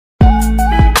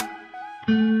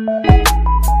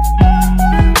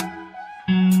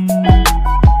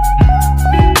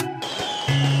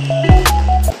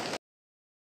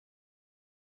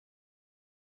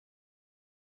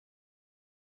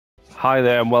Hi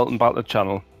there and welcome back to the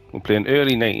channel. We're playing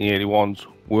early 1981's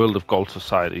World of Golf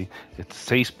Society. It's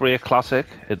Sea Spray Classic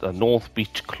at the North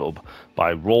Beach Club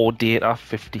by Raw Data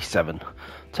 57.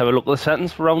 Let's have a look at the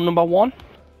settings for round number 1.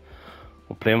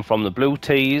 We're playing from the blue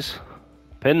tees,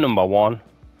 pin number 1,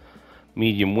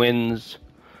 medium winds,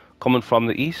 coming from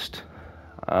the east,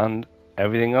 and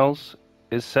everything else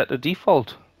is set to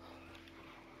default.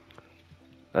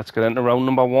 Let's get into round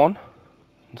number 1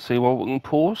 and see what we can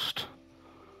post.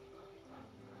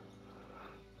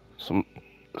 Some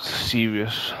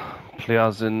serious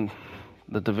players in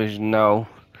the division now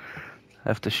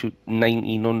have to shoot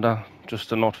 19 under just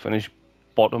to not finish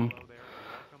bottom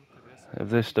of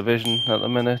this division at the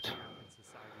minute.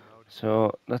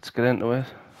 So let's get into it.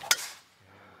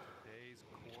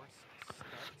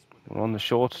 We're on the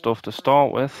short stuff to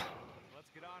start with. Let's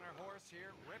get on our horse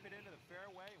here, rip it into the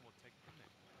fairway, and we'll take it from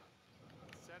there.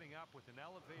 Setting up with an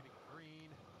elevated green.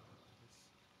 This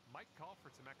might call for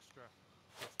some extra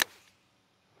distance.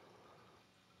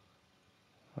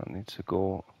 That needs to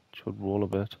go, should roll a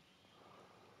bit.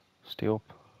 Stay up.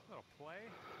 Little play.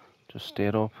 Just stay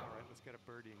it up. All right, let's get a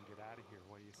birdie and get out of here.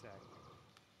 What do you say?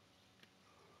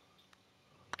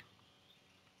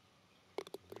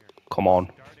 Come on.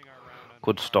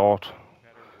 Good start.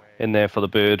 In there for the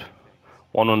bird.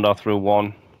 1 under through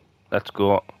 1. Let's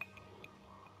go.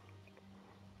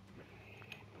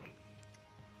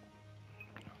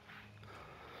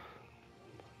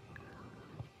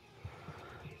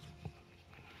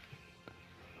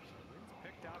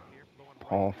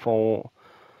 Par 4.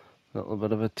 A little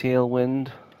bit of a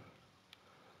tailwind.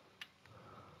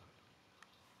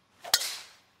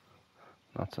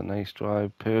 That's a nice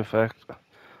drive. Perfect. It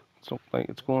looks like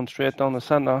it's going straight down the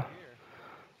centre.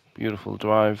 Beautiful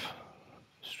drive.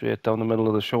 Straight down the middle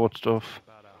of the short stuff.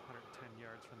 About 110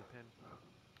 yards from the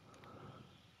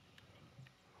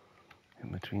pin.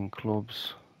 In between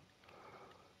clubs.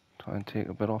 Try and take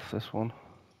a bit off this one.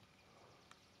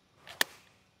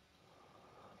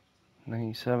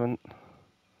 97.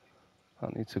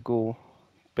 That needs to go.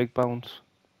 Big bounce.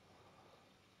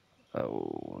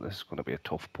 Oh, this is going to be a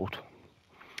tough putt.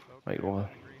 Right over.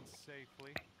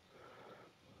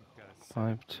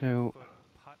 5-2.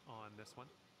 Putt on this one.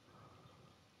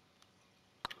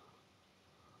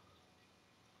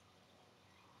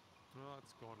 Well,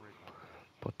 it's going right back.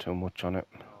 Put too much on it.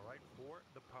 All right, for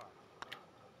the putt.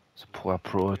 It's a poor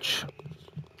approach.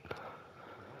 Do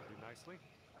nicely.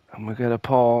 And we get a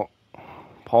par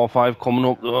 5 coming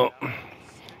up though.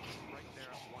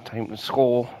 Time to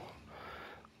score.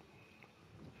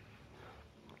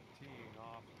 Teeing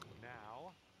off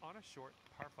now on a short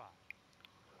par 5.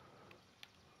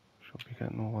 Should be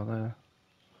getting over there.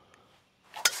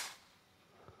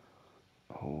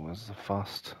 Oh, there's the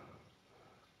fast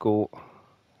go.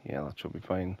 Yeah, that should be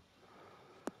fine.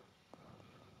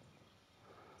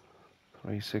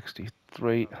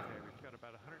 363. Okay, we've got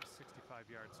about 165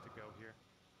 yards to go here.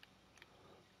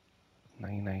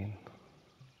 99.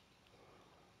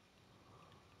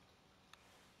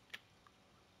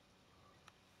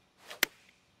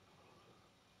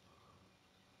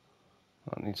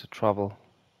 That needs to travel.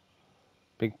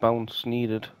 Big bounce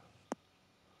needed.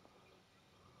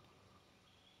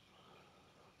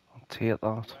 I'll take that.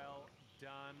 Well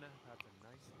done. That's a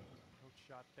nice approach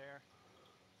shot there.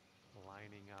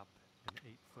 Lining up an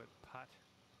 8-foot putt.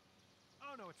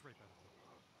 Oh no, it's right by the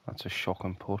pin. That's a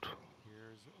shocking putt.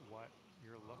 Here's what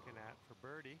you're looking at for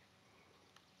birdie.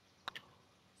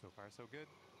 So far, so good.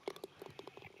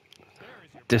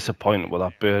 Disappointed with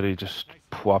that birdie, just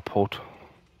poor putt.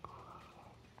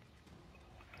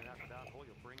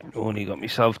 Only got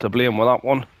myself to blame with that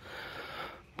one.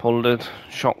 Pulled it,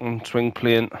 shocking swing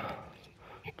plane.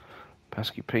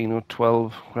 Pesky Pino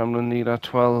 12, Gremlin Leader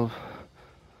 12.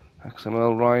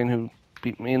 XML Ryan, who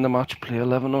beat me in the match, play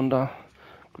 11 under.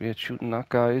 Great shooting that,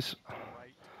 guys. Right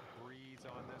breeze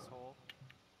on this hole.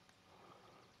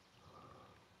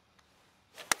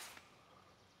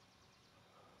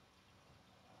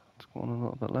 It's going a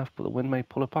little bit left, but the wind may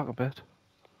pull it back a bit.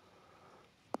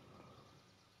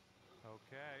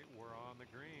 Okay, we're on the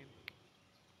green.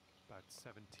 About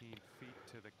 17 feet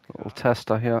to the Little cup.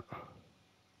 tester here.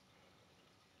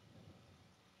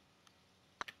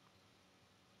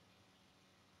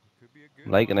 Could be a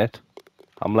good Liking one. it.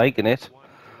 I'm liking it.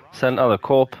 Centre the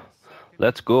cup.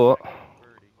 Let's go.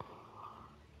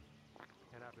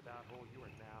 And after that hole, you are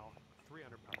now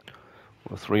 300 pounds.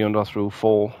 We're 3 under through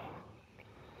 4.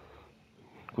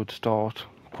 Good start.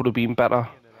 Could have been better,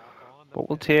 but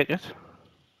we'll take it.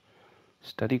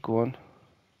 Steady going.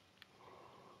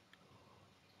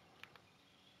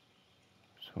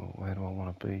 So where do I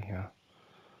want to be here?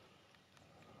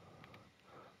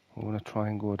 I'm going to try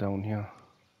and go down here.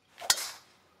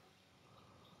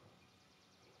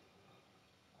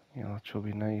 Yeah, that should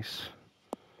be nice.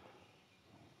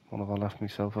 What have I left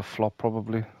myself? A flop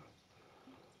probably.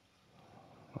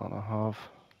 That I have.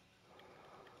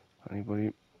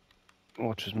 Anybody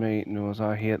watches me knows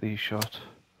I hate these shots.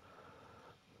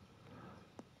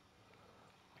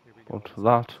 Here we go. But that You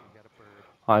got a bird.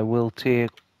 I will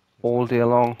take all day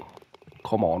long.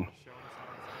 Come on. Showing us how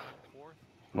it's done. Fourth.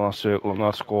 Nice circle on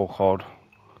that scorecard.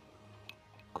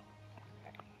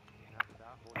 After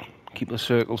that, horse Keep the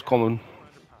circles coming. 4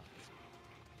 under par.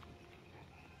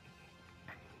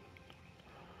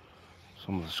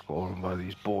 Some of the scoring by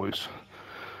these boys.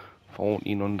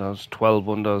 14 unders, 12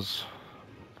 unders.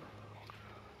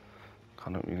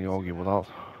 Cannot really argue with that. A long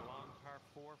par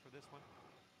 4 for this one.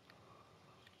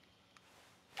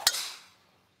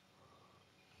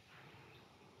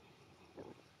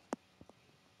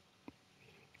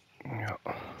 Yeah.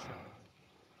 Good shot.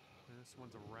 This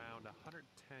one's around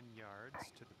 110 yards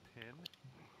to the pin.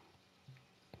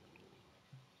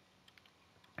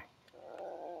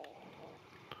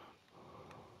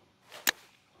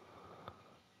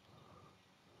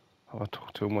 If I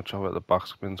took too much of it, the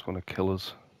backspin's going to kill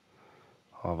us.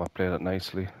 Oh, have I played it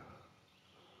nicely?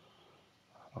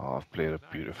 Oh, I've played it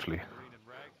beautifully. Green and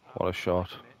rag. What a shot.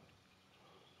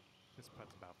 This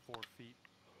putt's about 4 feet.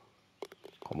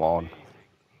 Come on. Amazing.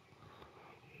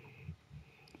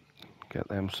 Get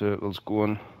them circles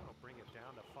going. I'll bring it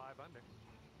down to 5 under.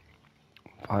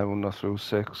 5 under through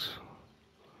 6.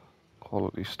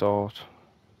 Quality start.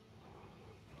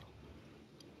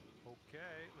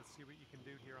 Okay, let's see what you can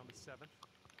do here on the 7th.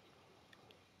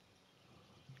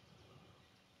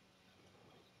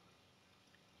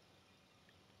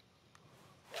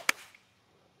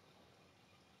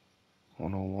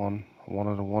 .101,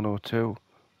 101, 102.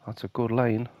 That's a good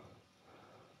line.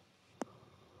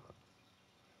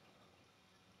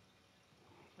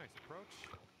 Nice approach.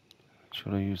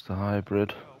 Should have used the hybrid.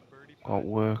 Go, birdie putt. Got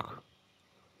work.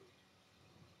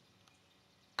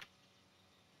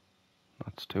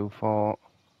 That's too far.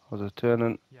 Was it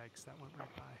turning? Yikes, that went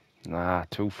right by. Nah,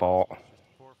 too far. Just a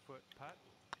 4-foot putt.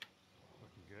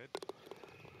 Looking good.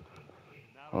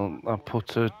 Well, that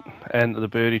puts an end to the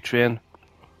birdie train.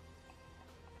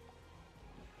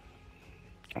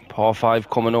 Par 5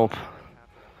 coming up.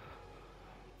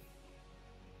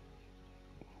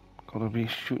 Gotta be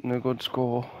shooting a good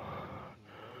score. Loading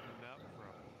up for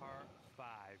a par 5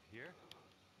 here.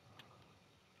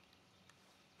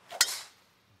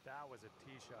 That was a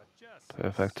tee shot. Just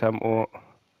Perfect tempo.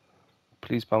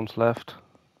 Please bounce left.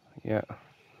 Yeah.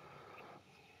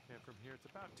 And from here, it's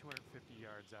about 250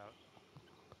 yards out.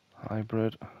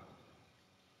 Hybrid.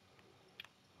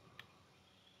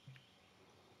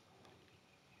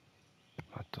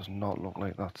 That does not look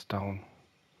like that's down.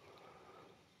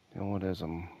 You know what it is?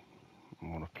 I'm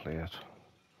gonna play it.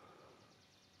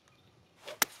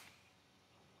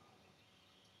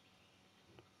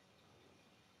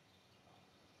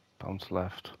 Bounce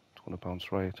left. It's gonna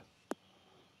bounce right.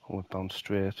 Oh, it bounced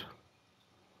straight.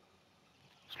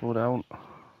 Slow down.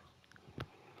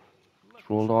 It's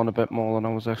rolled on a bit more than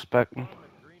I was expecting. On the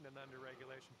green and under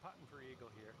regulation, putting for eagle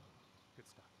here. Good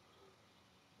stuff.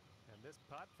 And this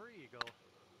putt for eagle.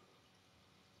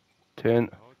 Turn.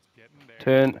 Oh, it's getting there.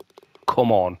 Turn.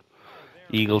 Come on. Oh,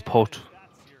 there Eagle it putt. is.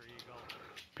 That's your eagle.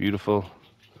 Beautiful.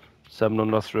 7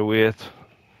 under through 8.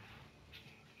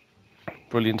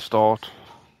 Brilliant start.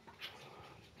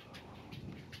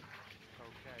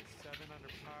 Okay, 7 under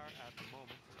par at the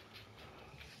moment.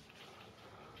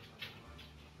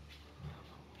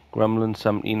 Gremlin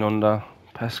 17 under.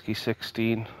 Pesky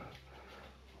 16.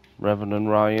 Revan and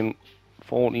Ryan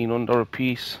 14 under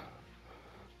apiece.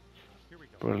 Here we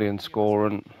go. Brilliant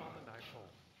scoring. On the 9th hole.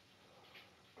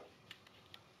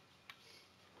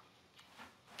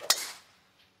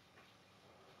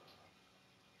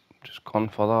 Just gone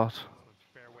for that. This one's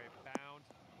fairway bound.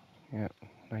 Yeah,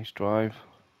 nice drive.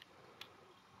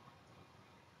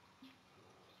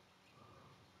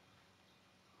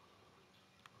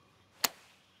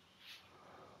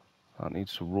 That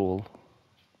needs to roll.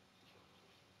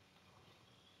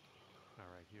 All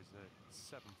right, here's a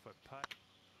 7-foot putt.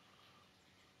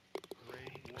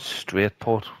 Great work. Straight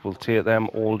putt. We'll take them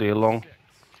all day long. 6.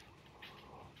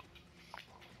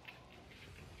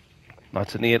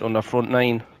 That's an 8 on the front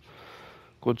 9.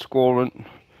 Good scoring.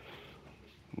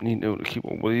 Need to keep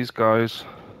up with these guys.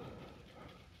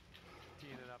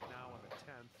 Teeing it up now on the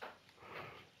 10th.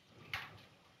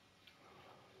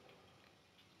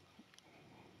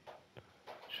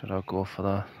 Should I go for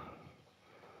that?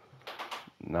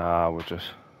 Nah, we're just...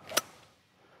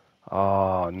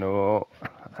 Oh, no.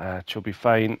 It should be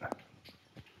fine.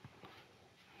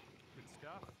 Good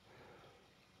stuff.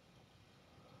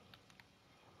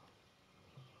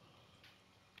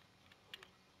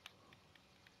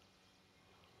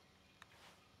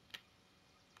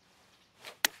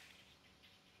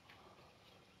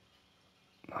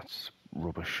 That's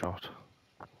rubbish shot.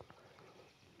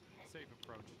 Safe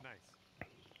approach. Nice.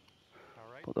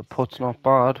 All right. But the putt's spinning not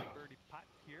bad. birdie putt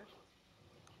here.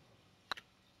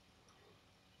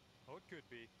 Oh, it could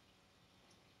be.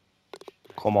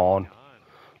 Come Nicely on. done.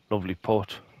 Lovely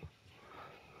putt.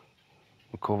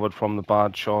 Recovered from the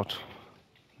bad shot.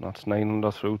 That's 9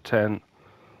 under through 10. And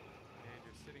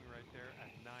you're sitting right there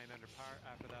at 9 under par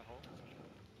after that hole.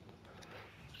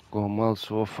 Going well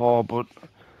so far, but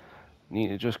need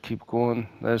to just keep going.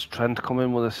 There's Trent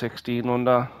coming with a 16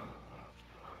 under.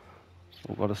 So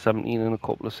we've got a 17 and a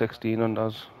couple of 16 unders.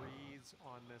 Breeze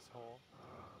on this hole.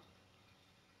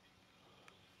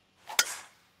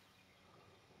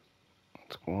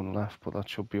 It's going left, but that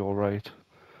should be alright.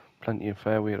 Plenty of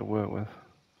fairway to work with.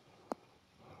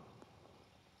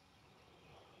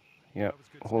 Yep,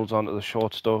 holds on to the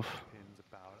short stuff. Pin's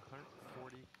about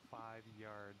 145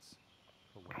 yards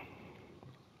away.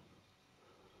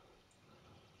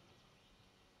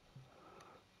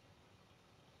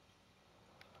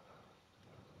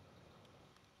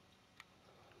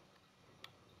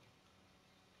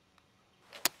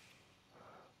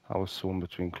 I was swung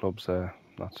between clubs there.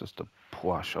 That's just a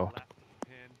poor shot. Left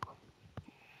pin.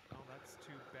 Oh, that's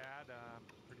too bad.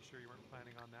 Pretty sure you weren't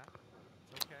planning on that.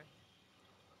 It's okay.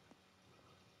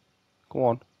 Go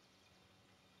on.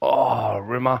 Oh,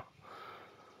 rimmer.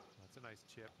 That's a nice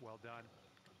chip. Well done.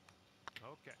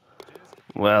 Okay.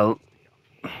 Just Well, to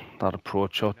go. that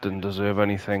approach shot didn't deserve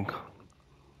anything.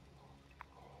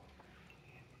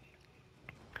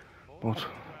 But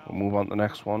we'll move on to the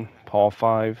next one. Par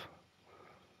 5.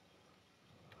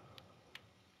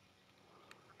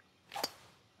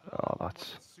 Oh,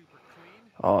 that's... Super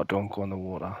clean. Oh, don't go in the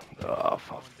water. Oh, fuck.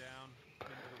 Going down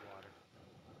into the water.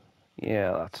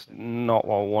 Yeah, that's not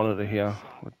what I wanted to hear.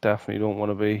 We definitely don't want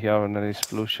to be hearing any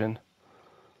solution.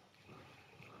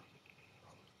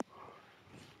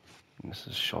 This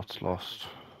is shots lost.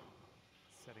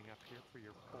 Setting up here for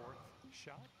your 4th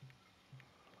shot.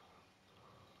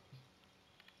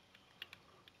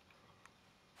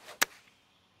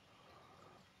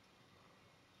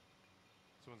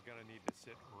 Someone's gonna need to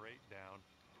sit right down.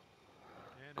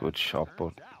 And Good shot,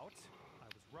 but out, I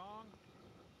was wrong.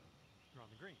 You're on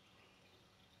the green.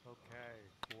 Okay,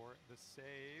 for the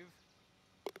save.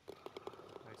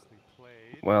 Nicely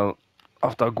played. well,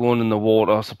 after going in the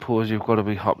water, I suppose you've got to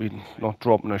be happy not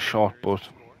dropping a shot, but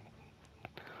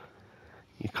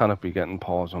you cannot be getting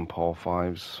pars on par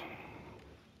 5s.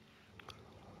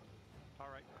 All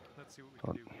right, let's see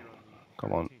what we can do here on the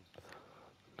Come on, 13th.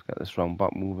 let's get this round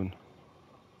back moving.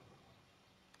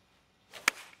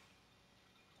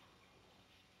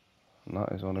 And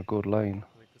that is on a good line.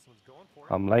 I think this one's going for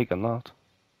it. I'm liking that.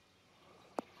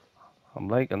 I'm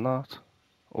liking that.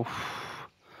 Oof.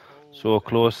 So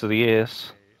close to the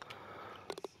ace.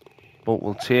 But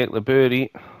we'll take the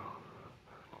birdie.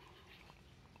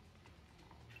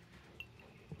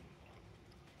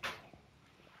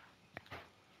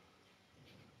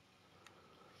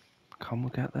 Can we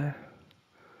get there?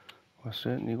 We're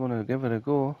certainly going to give it a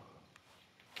go.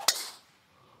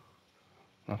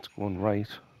 That's going right.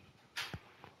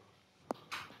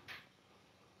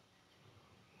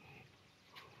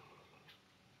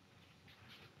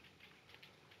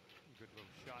 Good little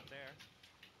shot there.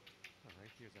 All right,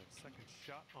 here's our second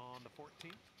shot on the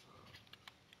 14th.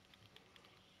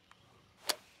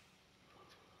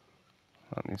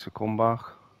 That needs to come back.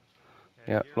 And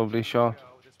Yeah, here lovely we shot. go.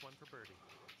 This one for birdie.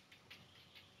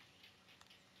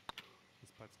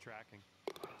 This putt's tracking.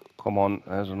 Come on,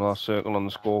 there's another circle on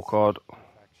the scorecard.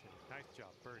 Perfection. Nice job,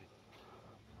 birdie.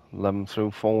 11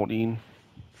 through 14.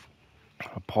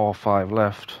 A par 5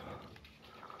 left.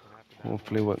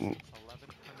 Hopefully we can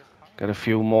get a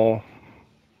few more.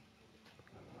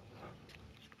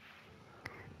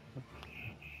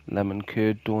 Lemon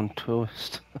curd don't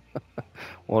toast.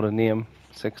 What a name.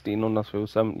 16 under through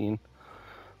 17. Another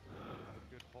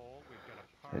good hole. We've got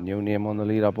a par A new name on the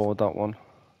leaderboard, that one.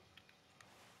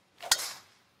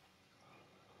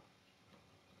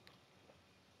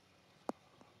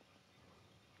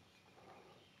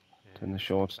 In the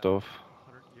short stuff.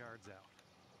 100 yards out.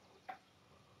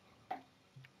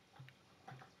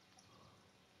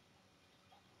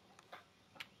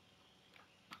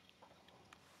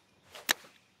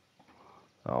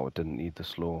 Oh, it didn't need the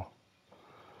slow.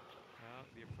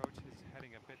 The approach is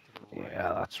heading a bit to the right.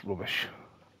 Yeah, that's rubbish.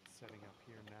 Setting up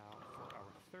here now for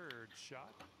our 3rd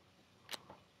shot.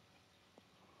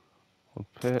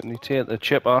 Certainly take the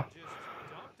chipper. Just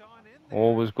dunked on in there.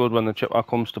 Always good when the chipper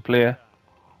comes to play. And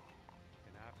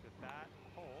after that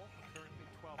hole, currently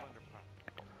 12 under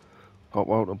par. Got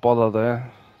out of bother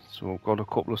there. So we've got a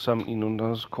couple of 17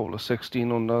 unders, a couple of 16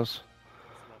 unders. Let's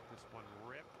let this one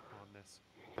rip on this.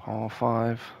 Par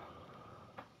 5.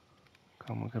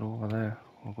 Can we get over there?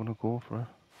 We're going to go for it.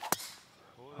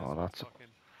 Oh, that's hooking.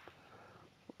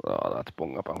 that's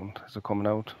bunga bound. Is it coming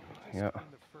out? Just Yeah.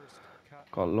 in the first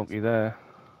cut Got on lucky this there.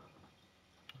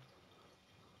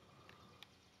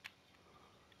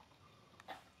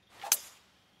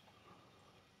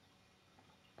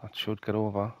 That should get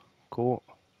over. Go.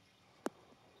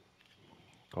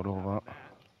 Got over. one.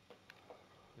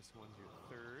 This one's your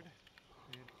third.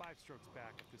 And 5 strokes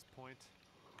back at this point.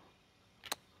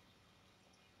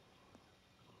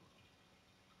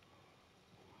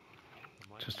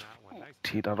 I'm liking Just that one. Nice.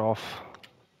 tee that off.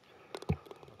 Okay,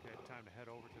 time to head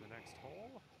over to the next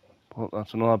hole. But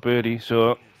that's another birdie. So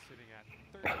You're sitting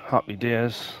at 13. happy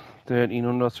days. 13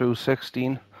 under through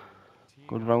 16.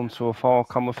 Good Teeing round up so now. far.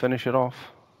 Can we finish it off?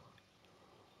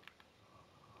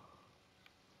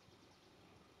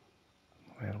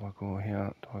 Where do I go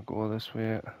here? Do I go this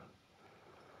way? Or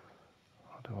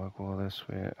do I go this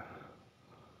way?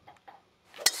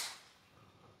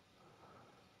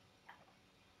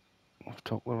 We've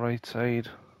took the right side.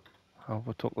 Have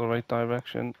we took the right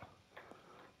direction?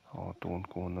 Oh, don't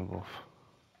go in the rough.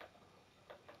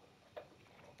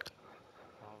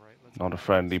 All right, let's Not go a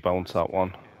friendly bounce, that one.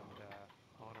 and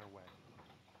on our way.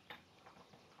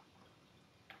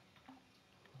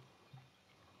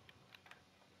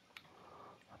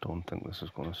 I don't think this is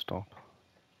going to stop.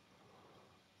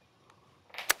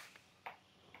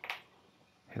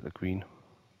 Hit the green.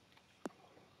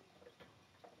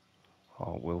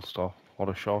 Oh, it will stop. What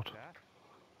a shot. That.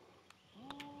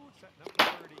 Ooh, setting up the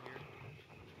birdie here.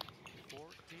 14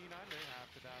 under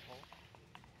after that hole.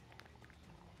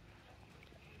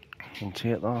 We'll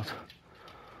take that.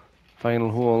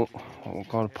 Final hole. We've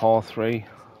got a par 3.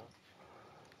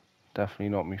 Definitely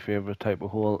not my favourite type of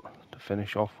hole to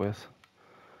finish off with.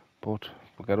 But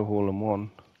if we get a hole in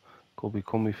one, could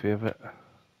become my favourite.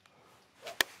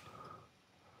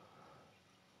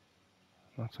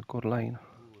 That's a good line.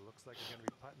 Ooh, looks like we're going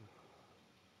to be putting.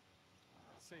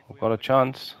 We've got a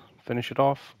chance. Finish it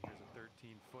off. Here's a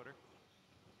 13-footer.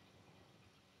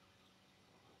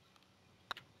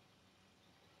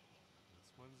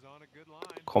 This one's on a good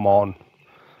line. Come on.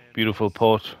 And Beautiful this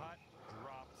putt. putt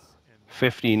drops, and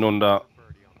 15 under.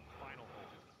 birdie on the final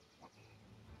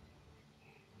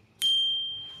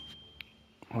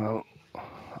hole. Well,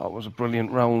 that was a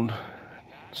brilliant round.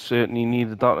 Certainly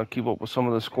needed that to keep up with some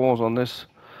of the scores on this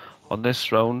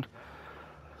round.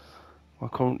 We're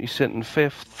currently sitting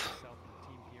 5th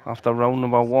after round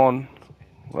number 1.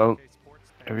 Well,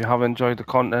 if you have enjoyed the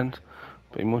content,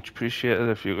 it'd be much appreciated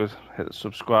if you could hit the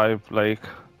subscribe, like,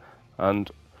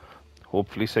 and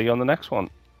hopefully see you on the next one.